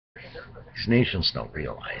These nations don't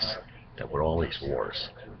realize that with all these wars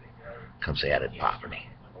comes added poverty.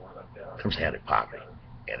 Comes added poverty,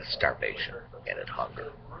 added starvation, added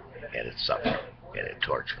hunger, added suffering, added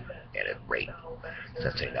torture, added rape.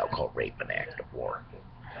 That's they now call rape an act of war.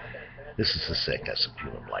 This is the sickness of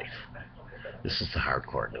human life. This is the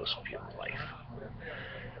hardcore news of human life.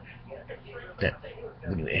 That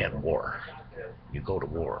when you add war, you go to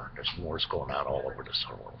war, there's wars going on all over this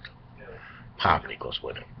world. Poverty goes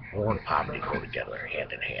with it. War and poverty go together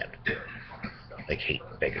hand in hand. Like hate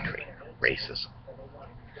and bigotry, racism.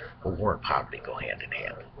 But war and poverty go hand in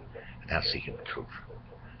hand. And that's the human truth.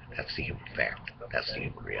 That's the human fact. That's the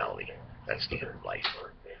human reality. That's the human life.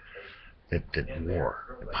 That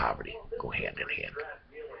war and poverty go hand in hand.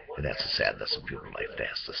 And that's the sadness of human life that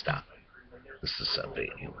has to stop. This is Sunday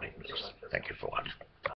Human News. Thank you for watching.